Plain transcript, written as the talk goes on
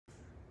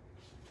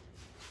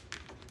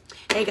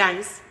Hey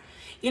guys,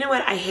 you know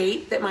what? I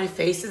hate that my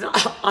face is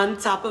on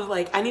top of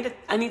like, I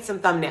need some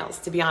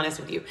thumbnails, to be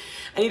honest with you.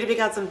 I need to pick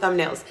out some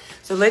thumbnails.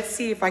 So let's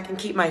see if I can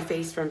keep my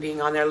face from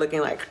being on there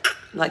looking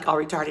like all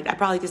retarded. I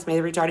probably just made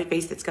a retarded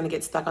face that's gonna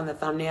get stuck on the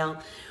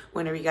thumbnail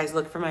whenever you guys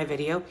look for my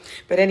video.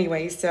 But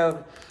anyway,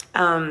 so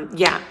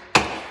yeah,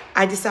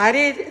 I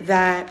decided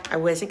that I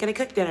wasn't gonna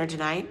cook dinner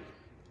tonight.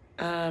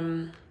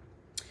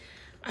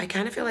 I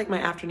kind of feel like my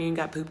afternoon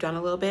got pooped on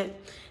a little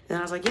bit. And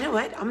I was like, you know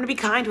what? I'm going to be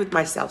kind with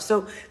myself.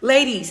 So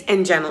ladies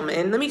and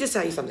gentlemen, let me just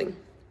tell you something.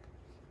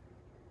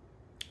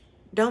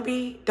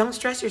 Don't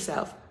stress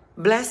yourself.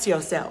 Bless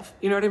yourself.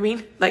 You know what I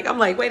mean? Like, I'm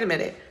like, wait a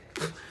minute.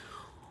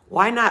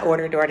 Why not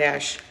order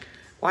DoorDash?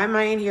 Why am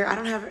I in here? I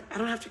don't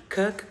have to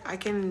cook. I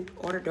can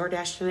order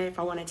DoorDash tonight if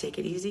I want to take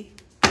it easy.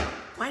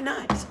 Why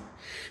not?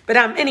 But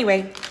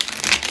anyway,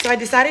 so I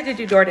decided to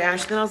do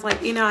DoorDash. Then I was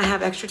like, you know, I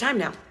have extra time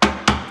now.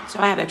 So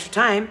I have extra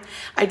time.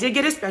 I did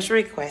get a special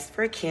request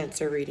for a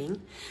Cancer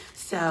reading.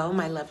 So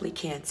my lovely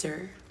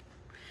Cancer,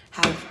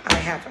 I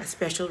have a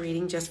special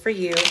reading just for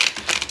you.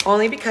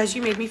 Only because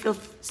you made me feel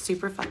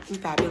super fucking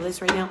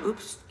fabulous right now.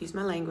 Oops, excuse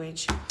my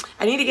language.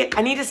 I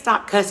need to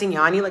stop cussing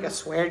y'all. I need like a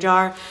swear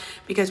jar.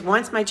 Because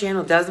once my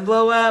channel does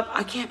blow up,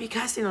 I can't be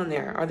cussing on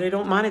there or they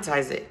don't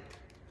monetize it.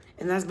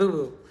 And that's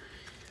boo-boo.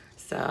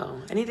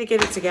 So I need to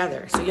get it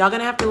together. So y'all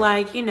gonna have to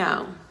like, you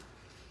know,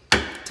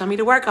 tell me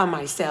to work on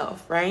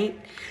myself, right?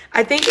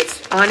 I think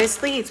it's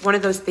one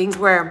of those things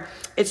where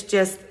it's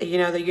just, you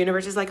know, the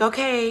universe is like,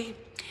 okay,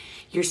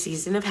 your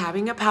season of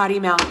having a potty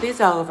mouth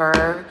is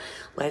over.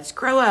 Let's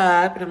grow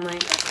up. And I'm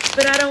like,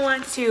 but I don't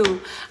want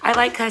to. I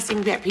like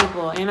cussing at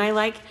people and I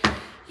like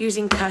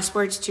using cuss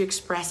words to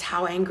express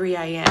how angry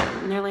I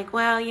am. And they're like,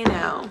 well, you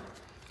know,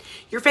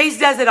 your face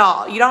does it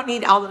all. You don't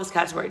need all those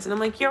cuss words. And I'm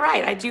like, you're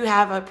right. I do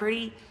have a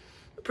pretty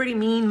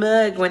mean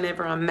mug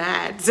whenever I'm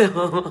mad.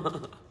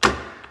 So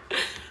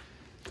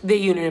the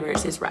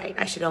universe is right.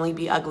 I should only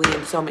be ugly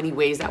in so many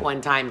ways at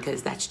one time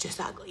because that's just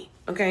ugly,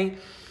 okay?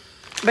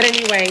 But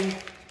anyway,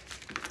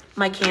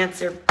 my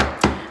Cancer,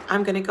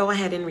 I'm going to go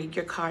ahead and read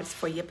your cards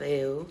for you,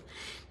 boo.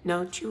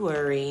 Don't you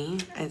worry.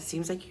 It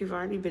seems like you've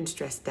already been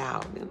stressed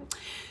out.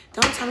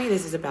 Don't tell me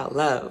this is about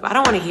love. I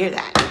don't want to hear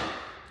that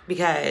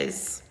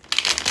because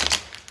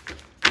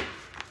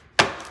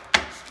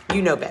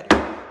you know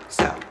better.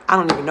 So I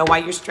don't even know why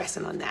you're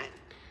stressing on that.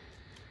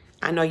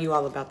 I know you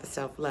all about the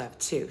self-love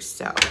too,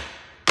 so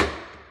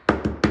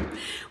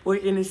we're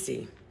going to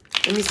see.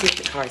 Let me see what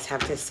the cards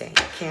have to say.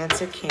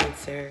 Cancer,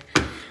 Cancer.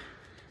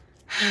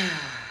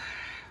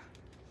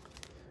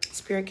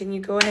 Spirit, can you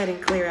go ahead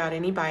and clear out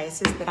any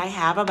biases that I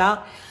have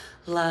about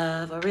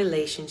love or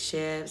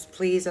relationships?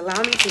 Please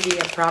allow me to be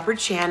a proper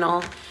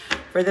channel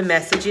for the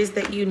messages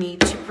that you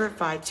need to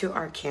provide to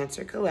our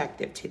Cancer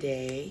Collective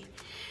today.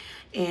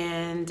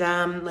 And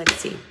let's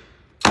see.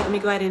 Let me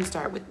go ahead and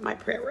start with my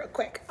prayer real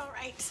quick. All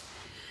right.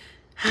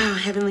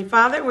 Heavenly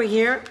Father, we're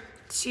here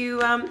to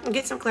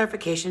get some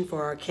clarification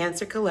for our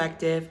Cancer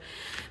Collective,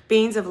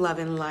 beings of love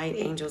and light,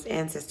 angels,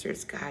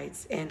 ancestors,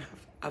 guides, and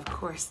of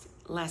course,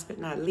 last but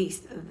not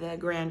least, the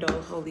grand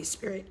old Holy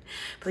Spirit.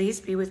 Please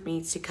be with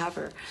me to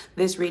cover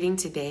this reading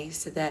today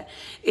so that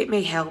it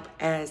may help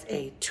as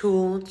a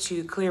tool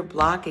to clear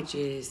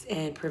blockages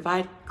and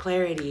provide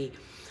clarity,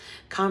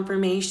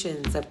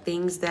 confirmations of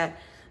things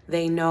that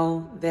they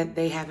know that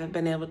they haven't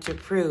been able to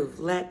prove.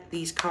 Let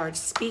these cards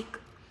speak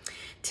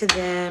to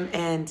them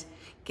and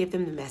give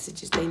them the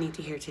messages they need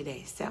to hear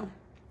today. So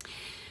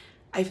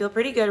I feel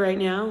pretty good right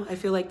now. I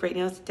feel like right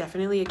now is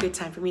definitely a good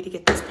time for me to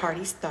get this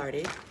party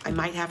started. I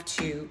might have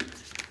to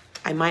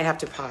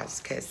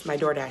pause because my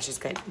DoorDash is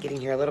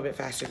getting here a little bit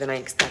faster than I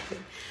expected.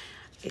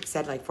 It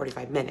said like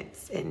 45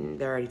 minutes and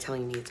they're already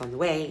telling me it's on the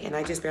way and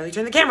I just barely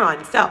turned the camera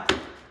on. So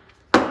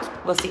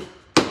we'll see.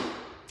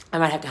 I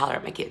might have to holler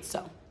at my kids.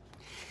 So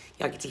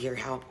y'all get to hear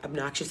how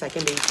obnoxious I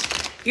can be.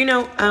 You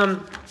know,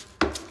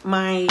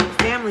 my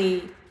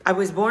family, I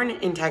was born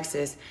in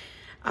Texas,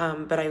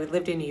 but I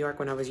lived in New York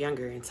when I was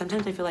younger. And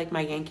sometimes I feel like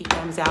my Yankee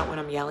comes out when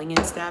I'm yelling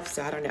and stuff.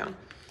 So I don't know.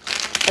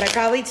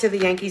 But to the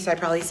Yankees, I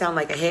probably sound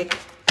like a hick.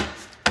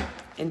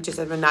 And just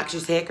an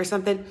obnoxious hick or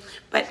something.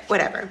 But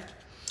whatever.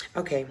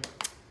 Okay.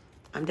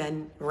 I'm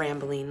done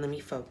rambling. Let me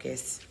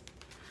focus.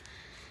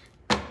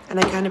 And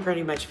I kind of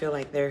pretty much feel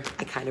like I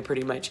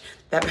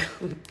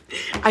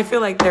feel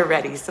like they're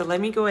ready. So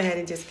let me go ahead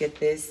and just get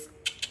this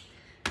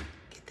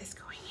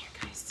going here,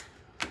 guys.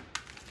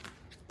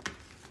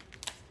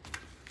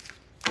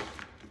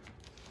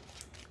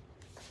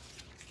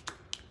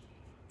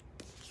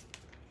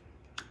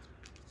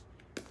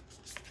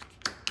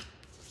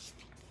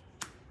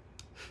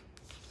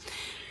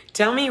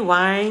 Tell me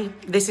why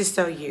this is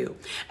so you.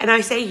 And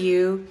I say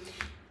you,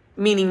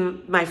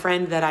 meaning my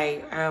friend that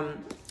I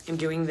am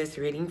doing this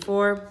reading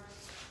for.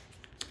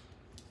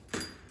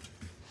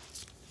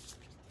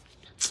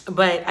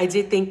 But I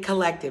did think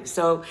collective.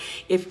 So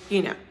if,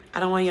 you know, I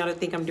don't want y'all to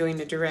think I'm doing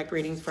the direct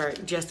reading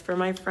just for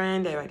my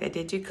friend. I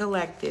did do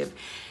collective.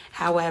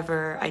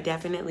 However, I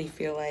definitely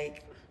feel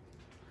like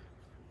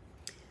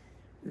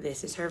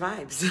this is her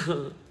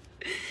vibes.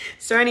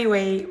 So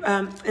anyway,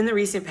 in the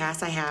recent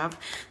past, I have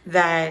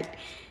that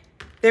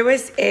there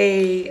was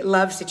a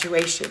love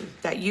situation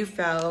that you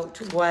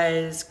felt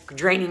was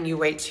draining you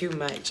way too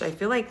much. I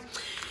feel like,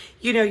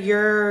 you know,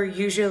 you're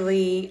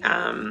usually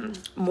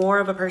more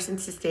of a person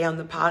to stay on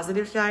the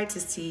positive side, to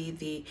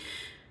see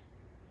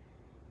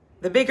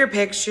the bigger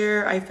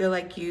picture. I feel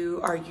like you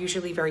are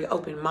usually very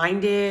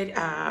open-minded.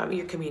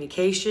 Your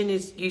communication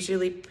is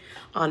usually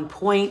on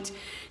point.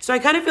 So I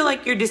kind of feel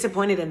like you're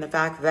disappointed in the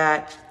fact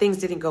that things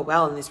didn't go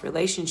well in this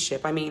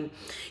relationship. I mean,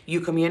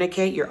 you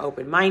communicate, you're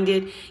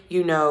open-minded,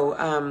 you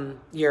know,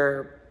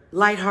 you're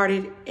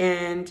lighthearted,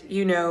 and,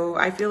 you know,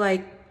 I feel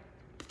like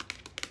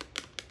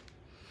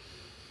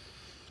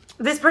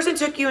this person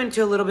took you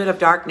into a little bit of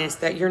darkness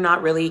that you're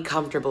not really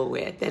comfortable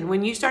with. And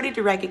when you started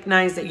to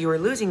recognize that you were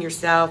losing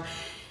yourself,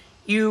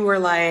 you were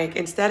like,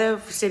 instead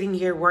of sitting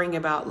here worrying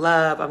about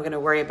love, I'm going to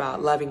worry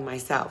about loving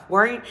myself.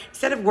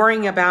 Instead of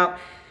worrying about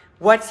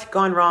what's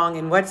gone wrong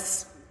and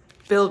what's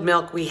spilled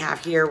milk we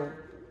have here,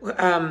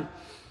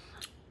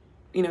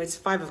 you know, it's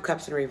 5 of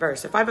Cups in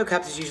reverse. So 5 of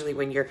Cups is usually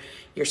when you're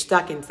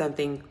stuck in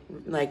something,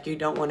 like you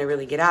don't want to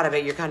really get out of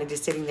it. You're kind of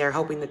just sitting there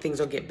hoping that things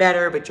will get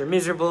better, but you're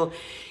miserable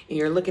and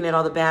you're looking at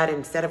all the bad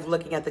instead of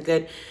looking at the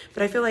good.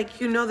 But I feel like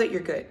you know that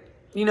you're good.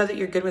 You know that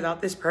you're good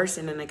without this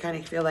person, and I kind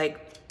of feel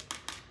like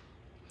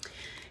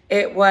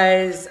it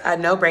was a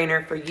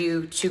no-brainer for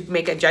you to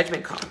make a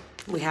judgment call.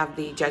 We have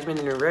the Judgment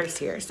in reverse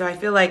here. So I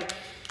feel like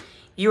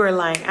you are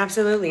like,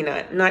 absolutely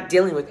not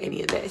dealing with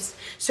any of this.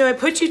 So it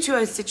put you to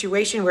a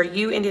situation where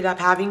you ended up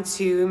having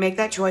to make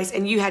that choice,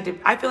 and you had to,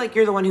 I feel like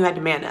you're the one who had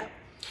to man up.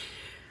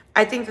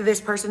 I think that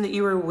this person that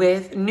you were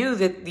with knew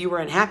that you were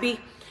unhappy,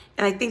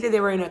 and I think that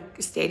they were in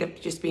a state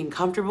of just being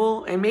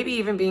comfortable, and maybe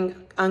even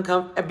being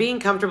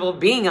comfortable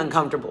being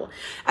uncomfortable.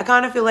 I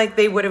kind of feel like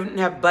they wouldn't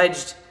have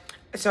budged.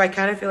 So I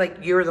kind of feel like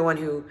you're the one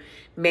who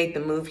made the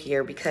move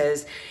here,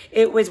 because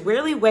it was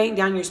really weighing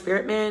down your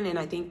spirit, man. And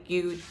I think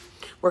you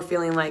were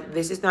feeling like,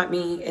 this is not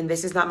me, and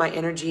this is not my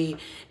energy,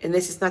 and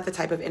this is not the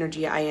type of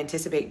energy I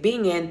anticipate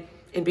being in,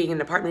 and being in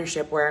a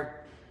partnership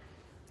where,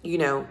 you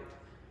know,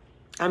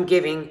 I'm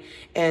giving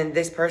and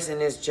this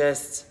person is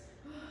just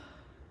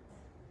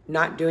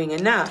not doing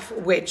enough,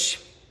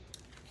 which,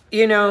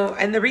 you know,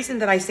 and the reason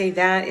that I say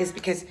that is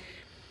because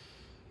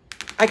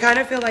I kind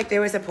of feel like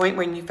there was a point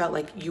when you felt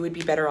like you would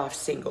be better off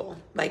single.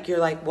 Like, you're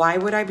like, why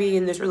would I be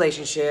in this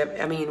relationship?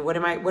 I mean, what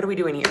are we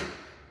doing here?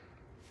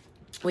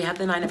 We have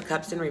the 9 of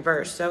Cups in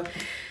reverse. So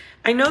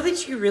I know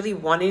that you really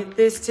wanted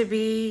this to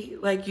be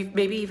like, you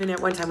maybe even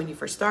at one time when you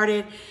first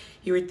started,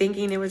 you were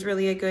thinking it was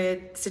really a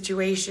good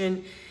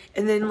situation.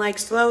 And then like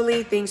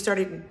slowly things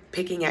started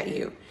picking at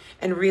you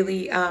and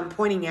really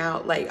pointing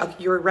out, like, okay,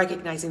 you were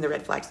recognizing the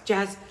red flags.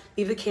 Jazz,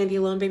 leave the candy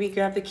alone, baby.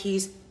 Grab the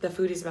keys. The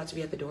food is about to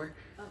be at the door.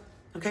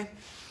 Okay,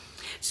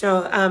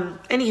 so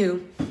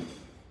anywho,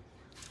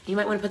 you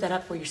might want to put that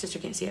up where your sister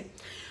can't see it.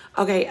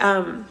 Okay,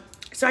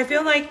 so I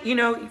feel like, you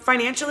know,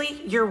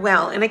 financially you're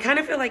well, and I kind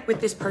of feel like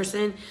with this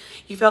person,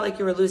 you felt like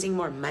you were losing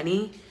more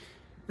money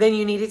than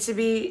you needed to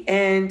be,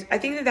 and I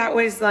think that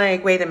was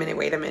like, wait a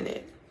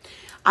minute.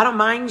 I don't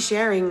mind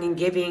sharing and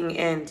giving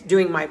and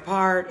doing my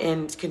part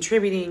and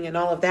contributing and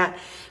all of that,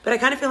 but I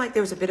kind of feel like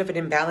there was a bit of an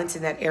imbalance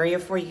in that area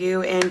for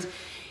you, and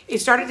it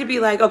started to be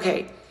like,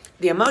 okay,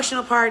 the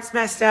emotional part's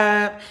messed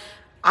up.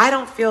 I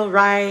don't feel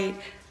right.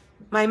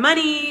 My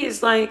money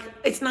is like,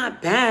 it's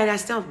not bad. I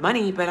still have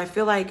money, but I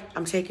feel like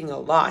I'm taking a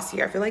loss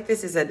here. I feel like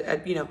this is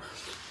a you know,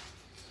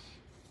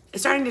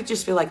 it's starting to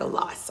just feel like a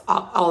loss,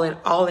 all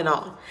in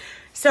all.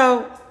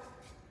 So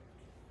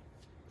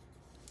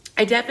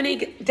I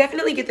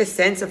definitely get the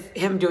sense of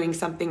him doing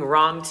something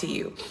wrong to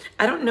you.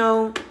 I don't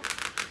know.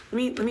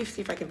 Let me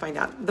see if I can find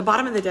out. The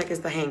bottom of the deck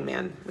is the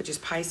Hangman, which is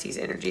Pisces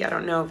energy. I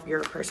don't know if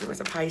your person was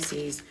a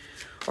Pisces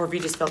or if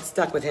you just felt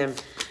stuck with him.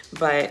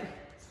 But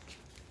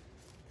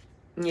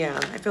yeah,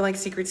 I feel like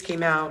secrets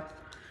came out.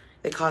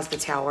 They caused the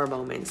Tower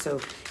moment. So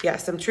yeah,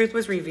 some truth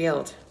was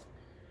revealed.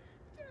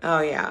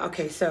 Oh yeah,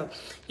 okay. So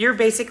you're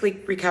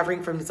basically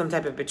recovering from some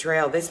type of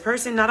betrayal. This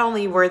person, not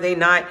only were they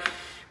not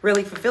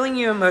really fulfilling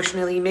you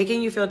emotionally,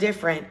 making you feel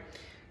different,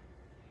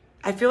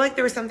 I feel like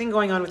there was something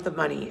going on with the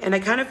money. And I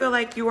kind of feel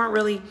like you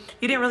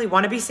didn't really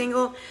want to be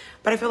single,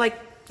 but I feel like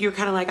you're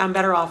kind of like, I'm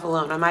better off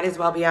alone. I might as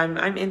well be,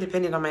 I'm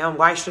independent on my own.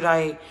 Why should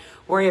I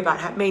worry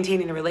about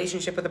maintaining a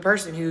relationship with a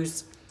person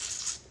who's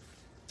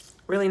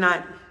really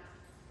not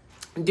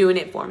doing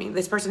it for me?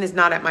 This person is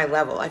not at my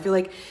level. I feel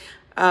like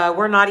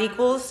we're not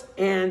equals,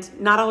 and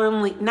not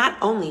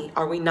only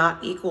are we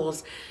not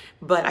equals,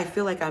 but I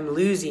feel like I'm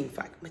losing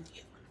fuck with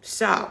you.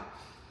 So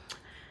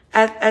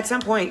at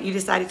some point, you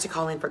decided to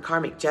call in for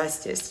karmic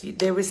justice.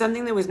 There was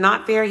something that was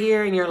not fair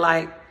here, and you're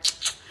like,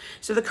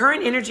 so the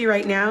current energy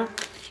right now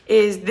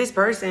is this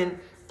person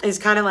is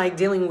kind of like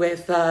dealing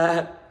with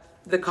the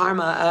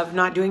karma of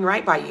not doing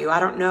right by you. I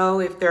don't know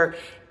if they're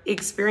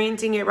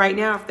experiencing it right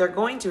now, if they're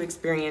going to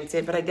experience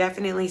it, but I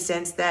definitely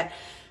sense that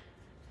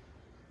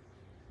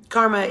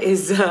karma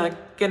is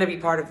going to be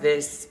part of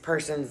this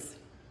person's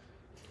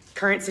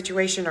current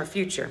situation or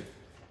future.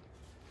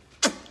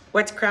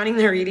 What's crowning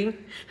their reading?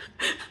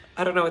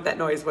 I don't know what that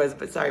noise was,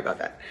 but sorry about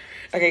that.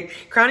 Okay,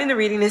 crowning the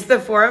reading is the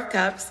Four of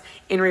Cups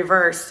in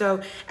reverse.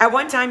 So at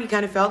one time you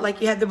kind of felt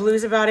like you had the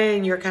blues about it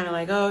and you're kind of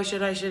like, oh,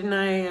 should I, shouldn't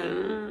I?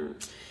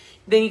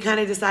 Then you kind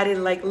of decided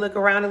to like look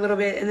around a little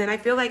bit. And then I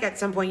feel like at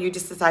some point you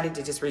just decided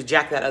to just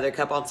reject that other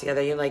cup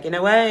altogether. You're like, you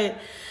know what?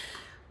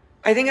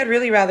 I think I'd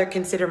really rather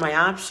consider my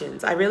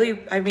options.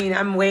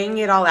 I'm weighing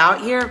it all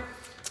out here.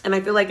 And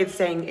I feel like it's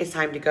saying it's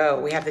time to go.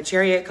 We have the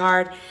Chariot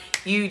card.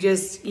 You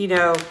just,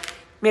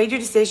 made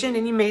your decision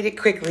and you made it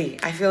quickly.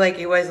 I feel like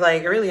it was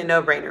like really a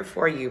no-brainer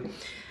for you.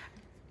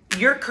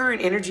 Your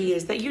current energy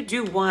is that you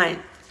do want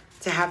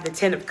to have the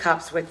 10 of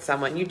Cups with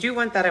someone. You do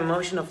want that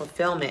emotional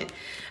fulfillment.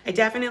 I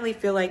definitely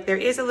feel like there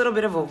is a little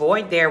bit of a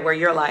void there where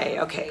you're like,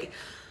 okay,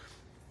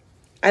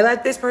 I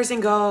let this person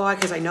go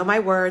because I know my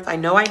worth. I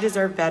know I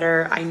deserve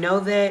better. I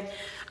know that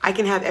I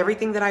can have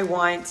everything that I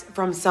want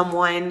from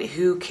someone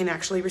who can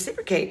actually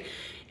reciprocate.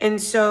 And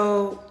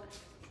so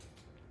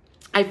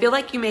I feel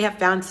like you may have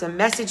found some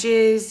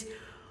messages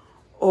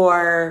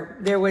or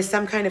there was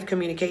some kind of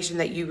communication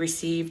that you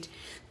received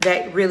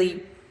that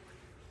really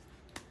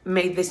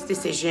made this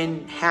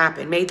decision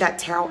happen, made that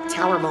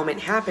tower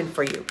moment happen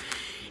for you.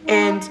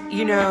 And,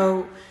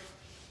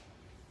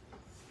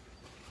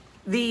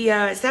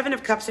 the Seven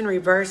of Cups in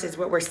reverse is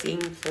what we're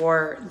seeing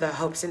for the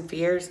hopes and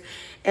fears.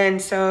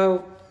 And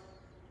so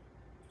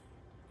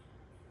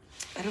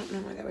I don't know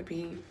what that would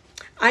be.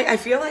 I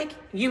feel like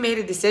you made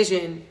a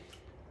decision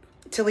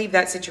to leave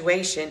that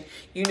situation.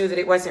 You knew that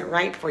it wasn't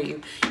right for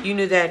you. You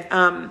knew that,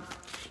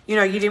 you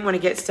didn't want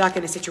to get stuck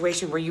in a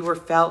situation where you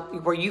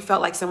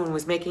felt like someone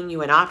was making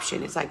you an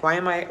option. It's like,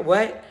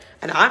 what?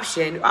 An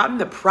option? I'm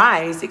the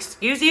prize.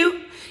 Excuse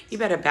you? You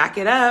better back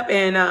it up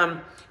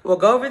and we'll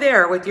go over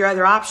there with your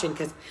other option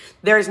because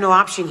there is no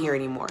option here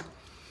anymore.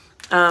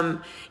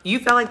 You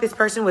felt like this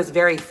person was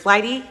very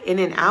flighty, in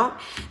and out.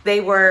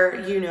 They were,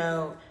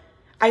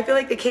 I feel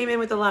like they came in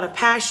with a lot of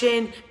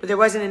passion, but there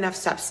wasn't enough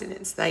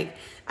substance. Like,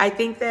 I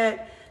think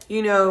that,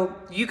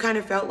 you kind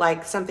of felt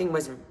like something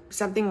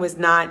was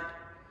not,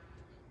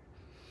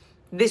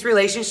 this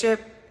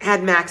relationship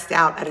had maxed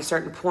out at a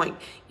certain point.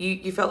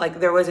 You felt like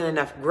there wasn't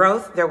enough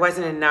growth. There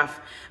wasn't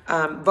enough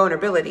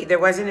vulnerability. There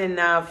wasn't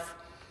enough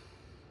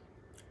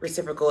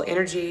reciprocal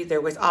energy.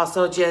 There was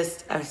also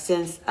just a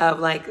sense of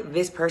like,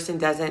 something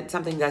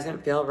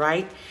doesn't feel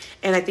right.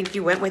 And I think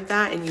you went with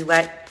that and you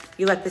let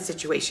the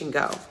situation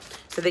go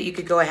so that you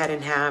could go ahead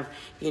and have,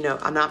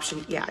 an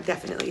option. Yeah,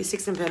 definitely.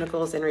 Six of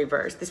Pentacles in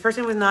reverse. This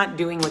person was not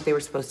doing what they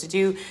were supposed to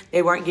do.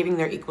 They weren't giving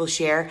their equal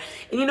share.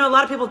 And a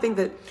lot of people think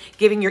that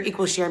giving your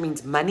equal share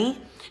means money.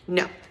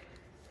 No.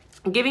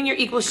 Giving your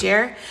equal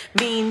share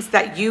means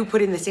that you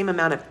put in the same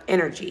amount of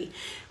energy.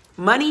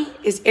 Money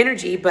is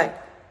energy,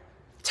 but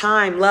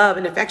time, love,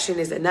 and affection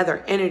is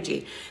another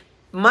energy.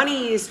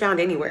 Money is found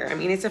anywhere. I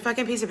mean, it's a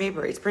fucking piece of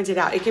paper. It's printed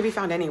out. It can be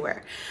found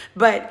anywhere.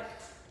 But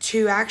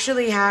to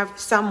actually have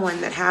someone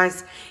that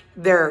has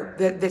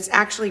that's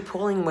actually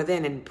pulling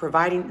within and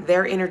providing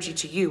their energy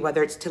to you,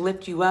 whether it's to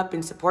lift you up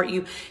and support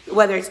you,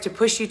 whether it's to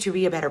push you to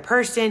be a better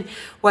person,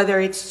 whether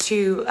it's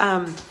to,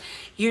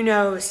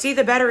 see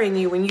the better in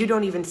you when you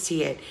don't even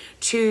see it,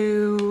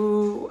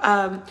 to,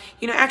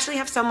 actually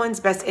have someone's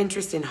best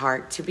interest in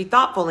heart, to be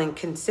thoughtful and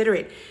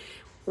considerate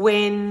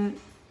when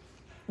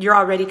you're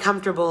already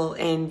comfortable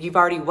and you've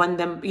already won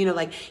them,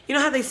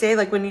 how they say,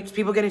 like when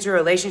people get into a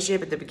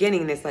relationship at the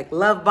beginning, it's like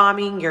love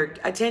bombing your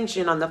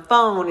attention on the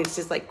phone. It's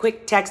just like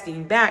quick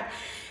texting back.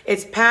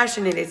 It's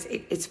passionate.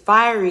 It's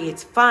fiery.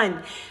 It's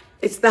fun.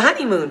 It's the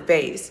honeymoon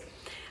phase.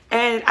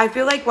 And I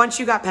feel like once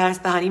you got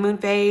past the honeymoon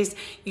phase,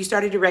 you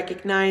started to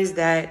recognize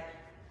that,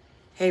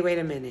 hey, wait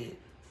a minute.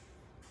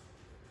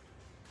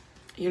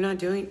 You're not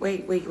doing,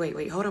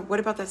 wait, hold on. What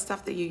about that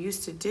stuff that you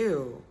used to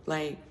do?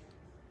 Like,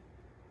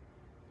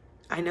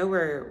 I know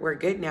we're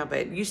good now,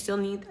 but there still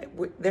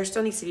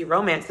needs to be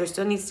romance. There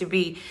still needs to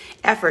be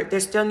effort. There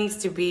still needs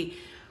to be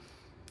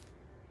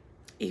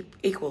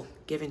equal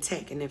give and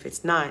take. And if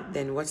it's not,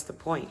 then what's the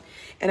point?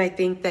 And I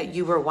think that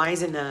you were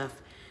wise enough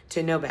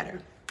to know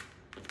better.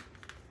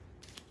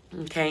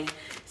 Okay,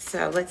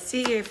 so let's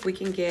see if we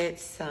can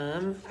get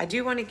I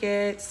do want to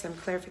get some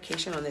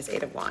clarification on this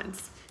Eight of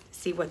Wands.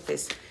 See what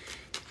this,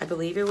 I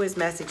believe it was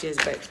messages,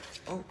 but,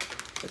 oh,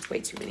 that's way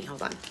too many.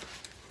 Hold on.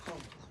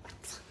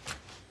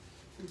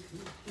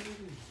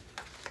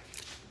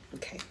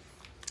 Okay.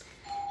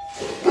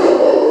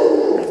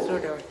 Let's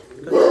door.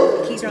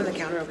 The keys are on the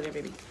counter over there,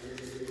 baby.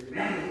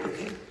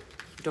 Okay.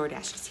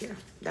 DoorDash is here.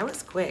 That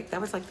was quick.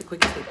 That was like the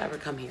quickest they've ever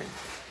come here.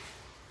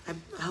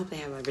 I hope they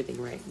have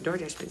everything right.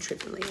 DoorDash been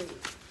tripping lately.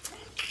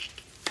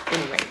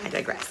 Anyway, I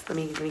digress. Let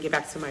me get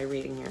back to my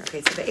reading here.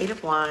 Okay, so the Eight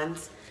of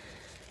Wands.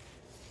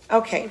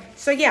 Okay,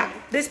 so yeah,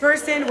 this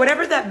person,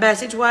 whatever that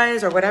message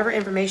was or whatever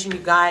information you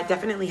got,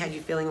 definitely had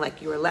you feeling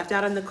like you were left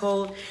out in the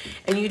cold,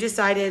 and you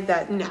decided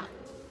that no,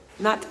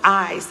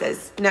 I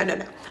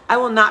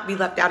will not be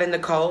left out in the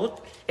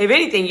cold. If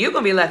anything, you're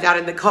gonna be left out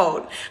in the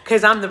cold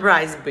because I'm the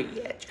prize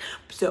bitch.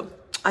 So,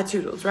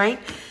 toodles, right?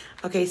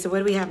 Okay, so what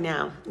do we have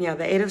now? Yeah,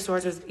 the Eight of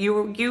Swords was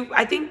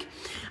I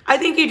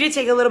think you did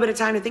take a little bit of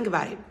time to think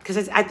about it,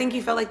 because I think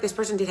you felt like this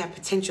person did have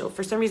potential.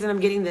 For some reason, I'm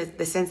getting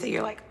the sense that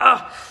you're like,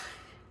 oh,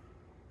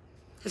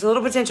 there's a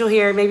little potential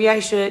here. Maybe I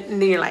should.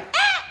 And then you're like,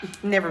 ah,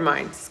 never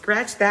mind.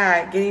 Scratch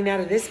that. Getting out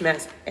of this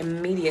mess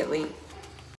immediately.